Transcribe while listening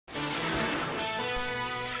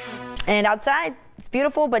And outside, it's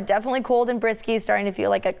beautiful, but definitely cold and brisky. Starting to feel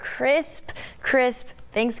like a crisp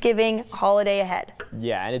Thanksgiving holiday ahead.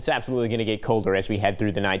 Yeah, and it's absolutely going to get colder as we head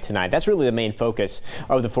through the night tonight. That's really the main focus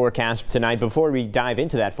of the forecast tonight. Before we dive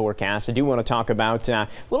into that forecast, I do want to talk about a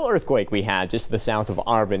little earthquake we had just to the south of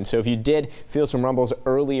Arvin. So if you did feel some rumbles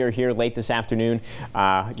earlier here late this afternoon,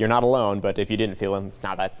 you're not alone, but if you didn't feel them,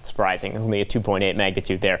 not that surprising. Only a 2.8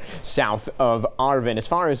 magnitude there south of Arvin. As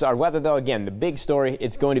far as our weather, though, again, the big story,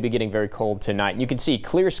 it's going to be getting very cold tonight. You can see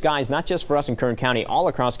clear skies, not just for us in Kern County, all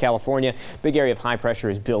across California. Big area of high pressure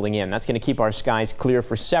is building in. That's going to keep our skies clear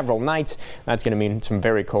for several nights. That's going to mean some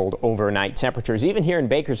very cold overnight temperatures. Even here in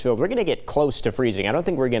Bakersfield, we're going to get close to freezing. I don't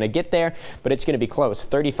think we're going to get there, but it's going to be close.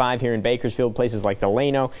 35 here in Bakersfield, places like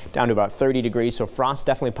Delano down to about 30 degrees. So frost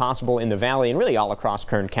definitely possible in the valley and really all across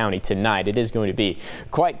Kern County tonight. It is going to be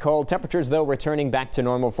quite cold. Temperatures, though, returning back to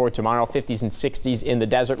normal for tomorrow. 50s and 60s in the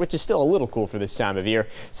desert, which is still a little cool for this time of year.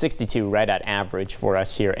 62 right at average for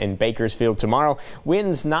us here in Bakersfield tomorrow.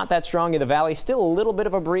 Winds not that strong in the valley. Still a little bit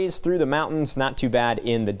of a breeze through the mountains. Not too bad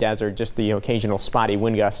in the desert. Just the occasional spotty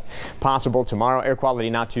wind gust possible tomorrow. Air quality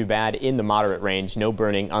not too bad in the moderate range. No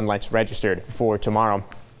burning unless registered for tomorrow.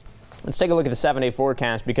 Let's take a look at the 7-day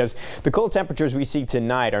forecast because the cold temperatures we see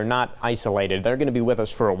tonight are not isolated. They're going to be with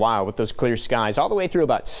us for a while with those clear skies all the way through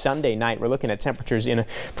about Sunday night. We're looking at temperatures in a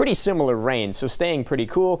pretty similar range, so staying pretty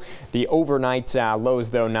cool. The overnight lows,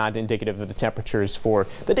 though, not indicative of the temperatures for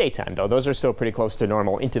the daytime, though. Those are still pretty close to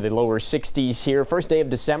normal into the lower 60s here. First day of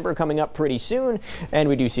December coming up pretty soon, and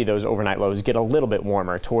we do see those overnight lows get a little bit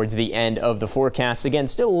warmer towards the end of the forecast. Again,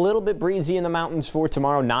 still a little bit breezy in the mountains for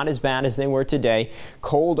tomorrow. Not as bad as they were today.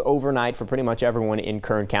 Cold overnight for pretty much everyone in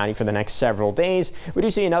Kern County for the next several days. We do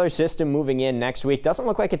see another system moving in next week. Doesn't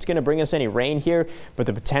look like it's going to bring us any rain here, but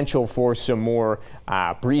the potential for some more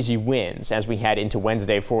breezy winds as we head into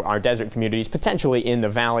Wednesday for our desert communities, potentially in the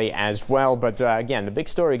valley as well. But again, the big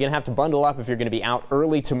story, you're going to have to bundle up if you're going to be out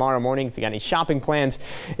early tomorrow morning. If you got any shopping plans,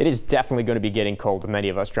 it is definitely going to be getting cold, with many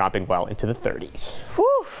of us dropping well into the 30s.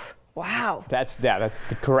 Whew. Wow. That's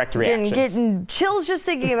the correct reaction. Getting chills just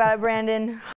thinking about it, Brandon.